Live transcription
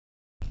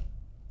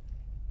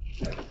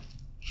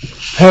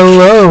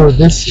Hello,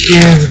 this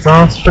is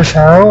Ross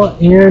Bertel,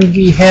 and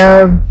we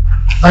have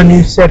a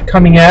new set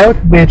coming out,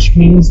 which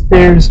means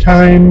there's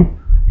time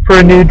for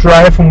a new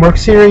Drive from Work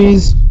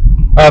series.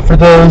 For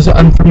those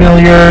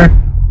unfamiliar,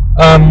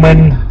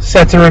 when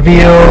sets are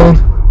revealed,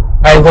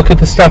 I look at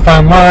the stuff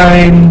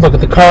online, look at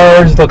the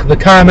cards, look at the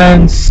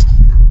comments,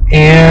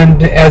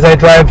 and as I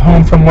drive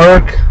home from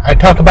work, I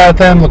talk about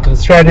them, look at the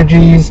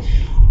strategies,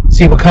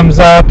 see what comes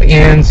up,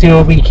 and see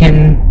what we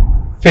can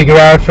figure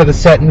out for the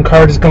set and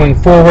cards going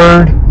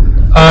forward.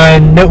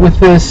 Note with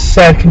this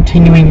set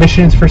continuing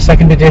missions for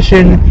 2nd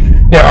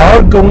edition, there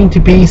are going to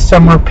be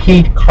some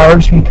repeat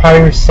cards from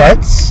prior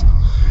sets.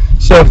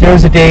 So if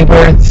there's a day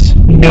where it's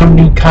no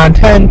new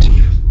content,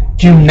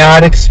 do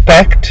not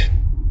expect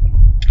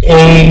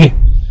a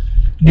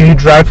new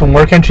Drive from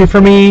Work entry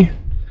for me.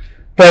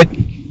 But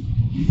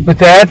with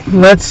that,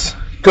 let's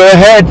go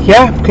ahead.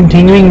 Yeah,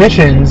 continuing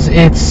missions.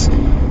 It's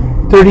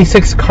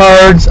 36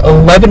 cards,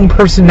 11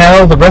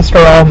 personnel, the rest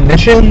are all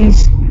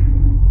missions,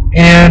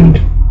 and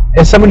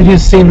as someone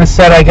who's seen the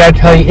set, I gotta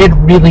tell you, it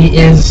really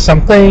is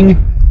something.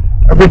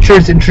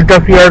 Richard's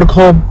introductory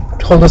article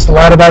told us a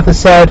lot about the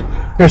set.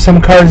 There's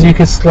some cards you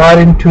can slot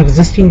into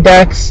existing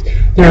decks.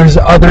 There's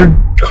other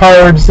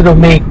cards that'll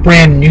make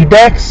brand new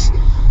decks.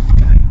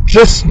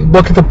 Just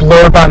look at the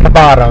blurb on the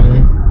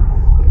bottom.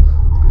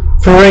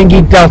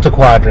 Ferengi Delta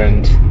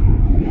Quadrant.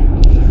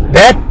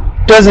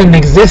 That doesn't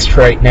exist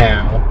right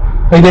now.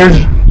 Like,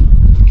 there's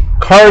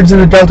cards in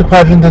the Delta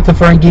Quadrant that the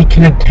Ferengi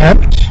can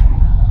attempt,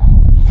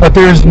 but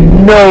there's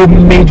no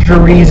major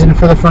reason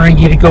for the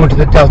Ferengi to go into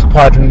the Delta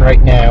Quadrant right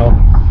now.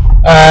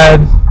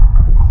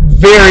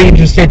 Very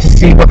interested to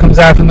see what comes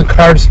out from the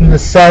cards from the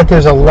set.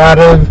 There's a lot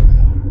of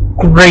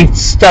great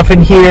stuff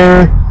in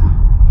here.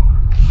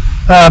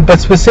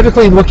 But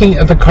specifically looking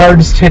at the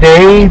cards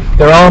today,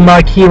 they're all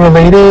Maquis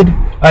related.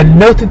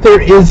 Note that there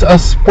is a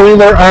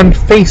spoiler on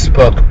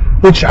Facebook,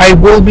 which I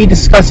will be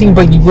discussing,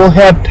 but you will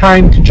have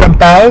time to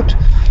jump out.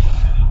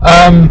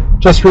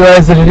 Just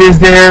realize that it is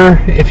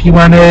there. If you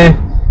want to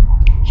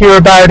hear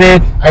about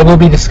it, I will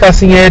be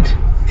discussing it.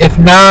 If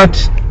not,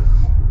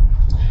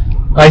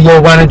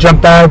 you'll want to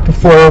jump out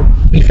before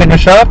we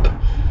finish up.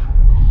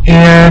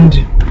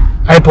 And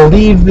I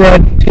believe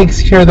that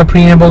takes care of the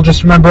preamble.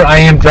 Just remember, I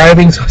am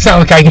driving, so it's not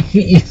like I can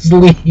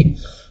easily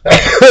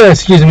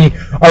excuse me,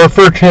 I'll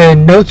refer to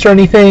notes or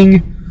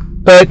anything.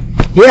 But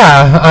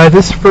yeah,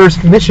 this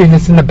first mission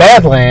is in the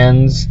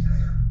Badlands,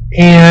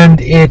 and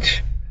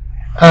it,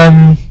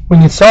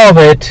 when you solve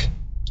it,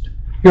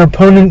 your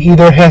opponent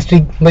either has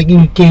to let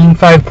you gain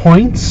 5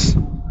 points,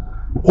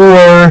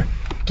 or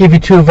give you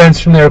 2 events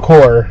from their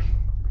core.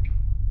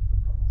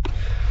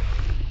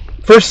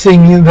 First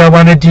thing that I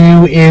want to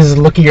do is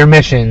look at your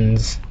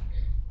missions.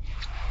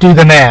 Do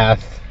the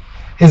math.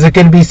 Is it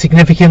going to be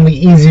significantly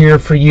easier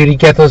for you to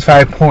get those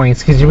 5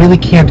 points? Because you really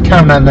can't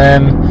count on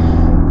them.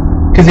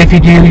 Because if you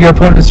do, your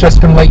opponent's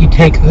just going to let you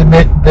take the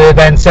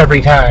events every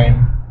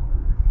time.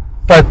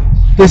 But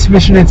this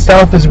mission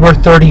itself is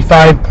worth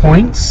 35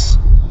 points.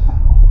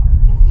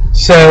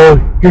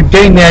 So you're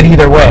getting that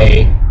either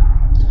way.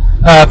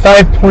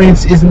 5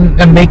 points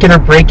isn't a make it or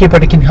break it,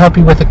 but it can help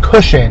you with a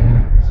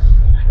cushion.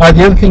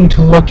 The other thing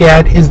to look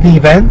at is the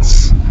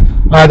events.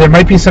 There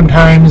might be some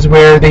times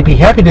where they'd be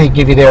happy to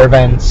give you their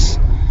events.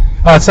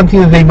 Something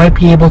that they might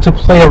be able to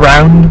play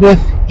around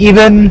with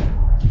even.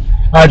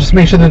 Just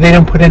make sure that they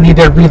don't put any of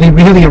their really,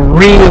 really,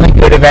 really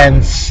good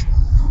events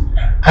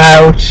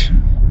out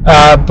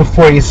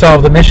before you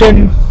solve the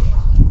mission.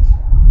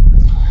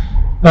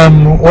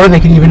 Or they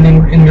can even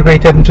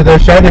integrate that into their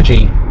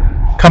strategy.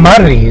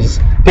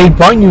 Commodities. They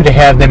want you to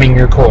have them in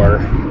your core.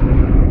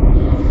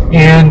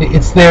 And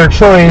it's their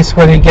choice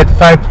whether you get the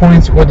 5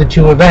 points or the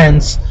 2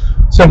 events.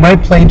 So it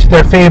might play into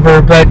their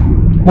favor, but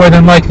more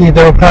than likely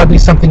there will probably be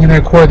something in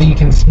their core that you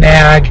can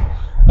snag.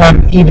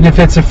 Even if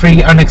it's a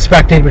free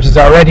unexpected, which is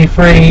already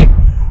free,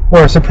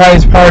 or a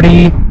surprise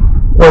party,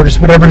 or just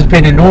whatever's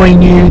been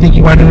annoying you that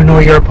you want to annoy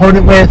your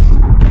opponent with.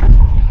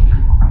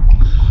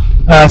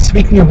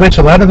 Speaking of which,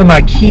 a lot of the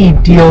Maquis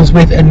deals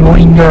with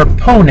annoying your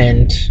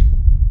opponent.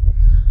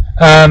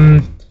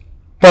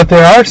 But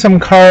there are some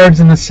cards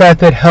in the set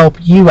that help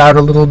you out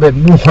a little bit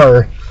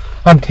more.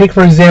 Take,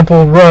 for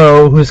example,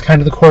 Ro, who's kind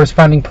of the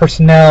corresponding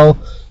personnel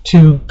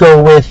to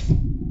go with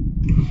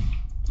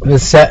the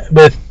set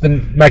with the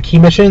Maquis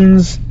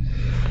missions.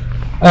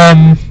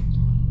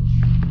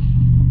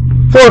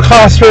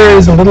 4-coster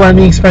is a little on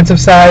the expensive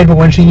side, but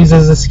when she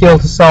uses a skill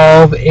to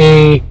solve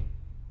a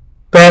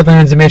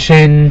Badlands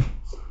mission,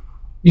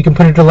 you can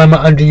put a dilemma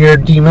under your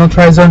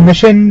demilitarized zone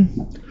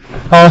mission.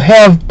 I'll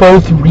have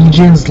both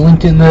regions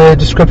linked in the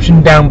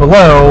description down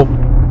below,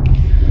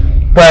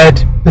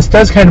 but this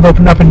does kind of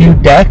open up a new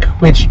deck,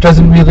 which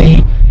doesn't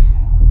really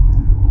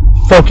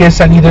focus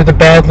on either the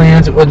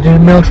Badlands or the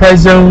demilitarized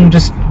zone,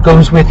 just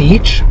goes with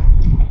each.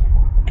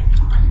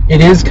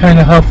 It is kind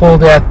of helpful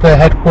that the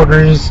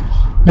headquarters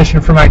mission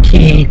for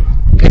Maquis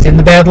is in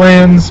the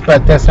Badlands,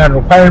 but that's not a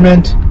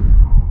requirement.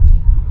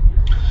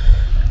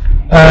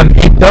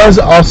 It does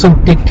also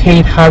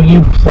dictate how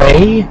you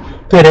play,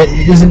 that it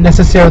isn't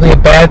necessarily a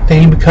bad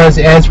thing, because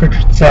as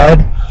Richard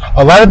said,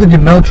 a lot of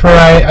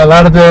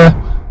the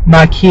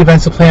Maquis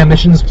events to play on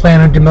missions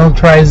plan a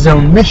demilitarized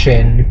zone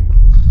mission.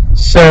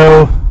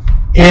 So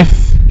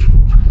if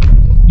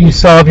you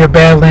solve your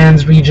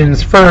Badlands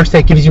regions first,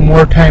 that gives you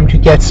more time to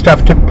get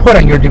stuff to put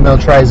on your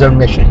demilitarized zone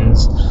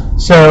missions.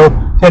 So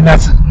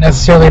that's not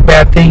necessarily a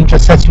bad thing,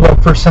 just sets you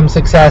up for some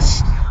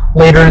success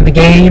later in the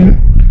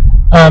game.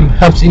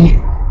 Helps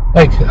you,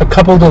 like, a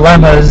couple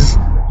dilemmas.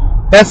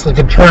 That's like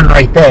a turn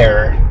right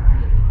there.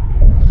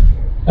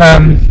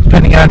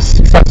 Depending on how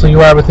successful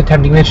you are with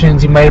attempting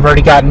missions, you might have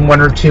already gotten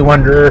one or two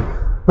under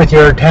with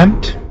your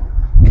attempt.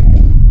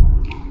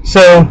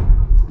 So,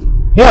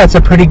 yeah, it's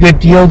a pretty good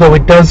deal, though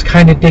it does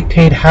kind of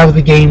dictate how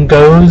the game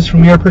goes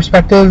from your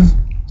perspective.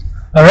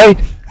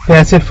 Alright,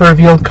 that's it for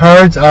revealed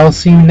cards. I'll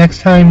see you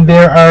next time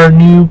there are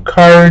new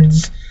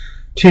cards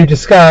to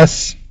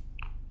discuss.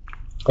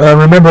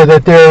 Remember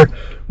that there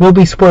will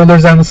be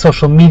spoilers on the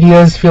social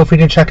medias. Feel free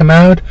to check them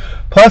out.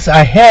 Plus,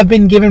 I have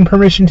been given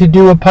permission to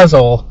do a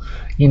puzzle.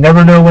 You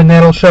never know when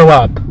that'll show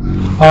up.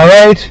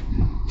 Alright,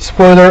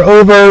 spoiler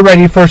over.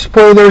 Ready for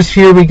spoilers.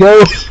 Here we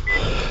go.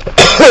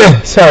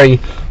 Sorry.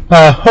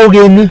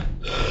 Hogan,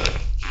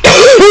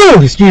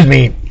 excuse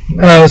me,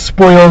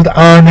 spoiled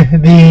on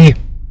the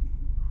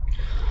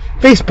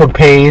Facebook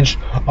page,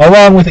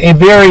 along with a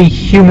very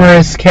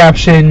humorous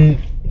caption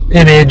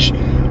image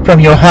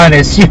from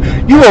Johannes. You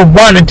will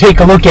want to take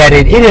a look at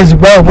it. It is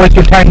well worth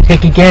your time to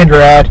take a gander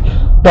at.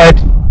 But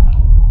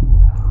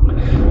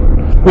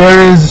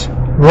whereas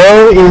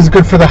Roe is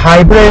good for the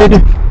hybrid,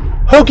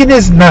 Hogan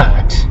is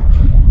not.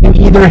 You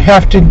either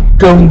have to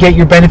go and get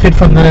your benefit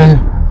from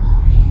the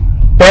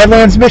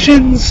Badlands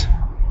missions,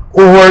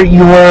 or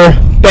your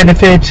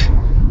benefit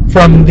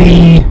from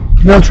the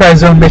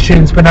militarized zone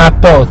missions, but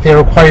not both. They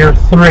require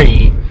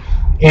 3.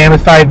 And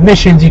with 5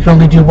 missions, you can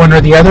only do one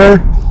or the other.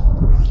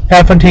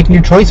 Have fun taking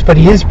your choice, but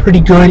he is pretty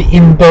good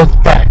in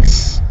both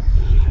decks.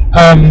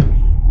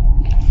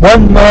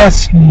 One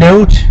last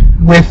note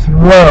with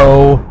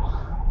Roe.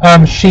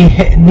 She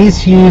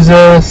needs to use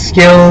a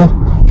skill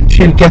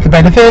to get the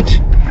benefit.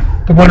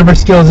 One of her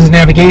skills is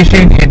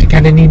navigation, and you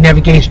kind of need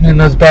navigation in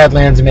those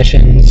Badlands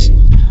missions.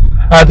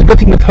 The good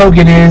thing with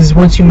Hogan is,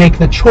 once you make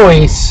the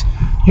choice,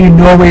 you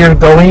know where you're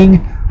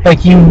going.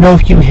 Like, you know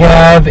if you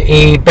have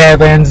a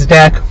Badlands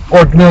deck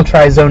or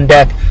militarized zone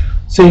deck,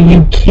 so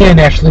you can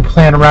actually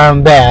plan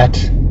around that.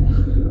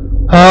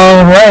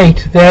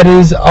 Alright, that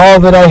is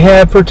all that I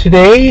have for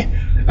today.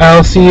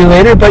 I'll see you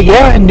later. But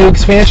yeah, new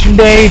expansion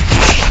day,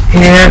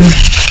 and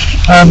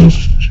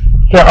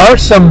there are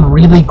some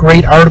really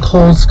great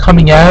articles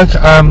coming out.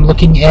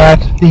 Looking at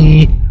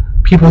the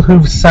people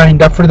who've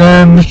signed up for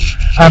them,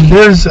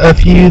 there's a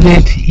few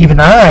that even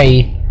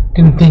I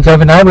didn't think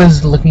of, and I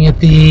was looking at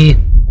the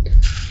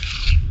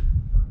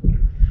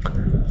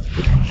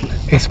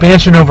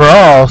expansion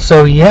overall.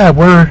 So yeah,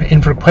 we're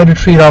in for quite a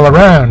treat all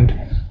around.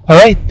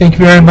 Alright, thank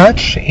you very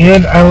much,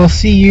 and I will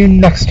see you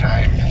next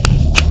time.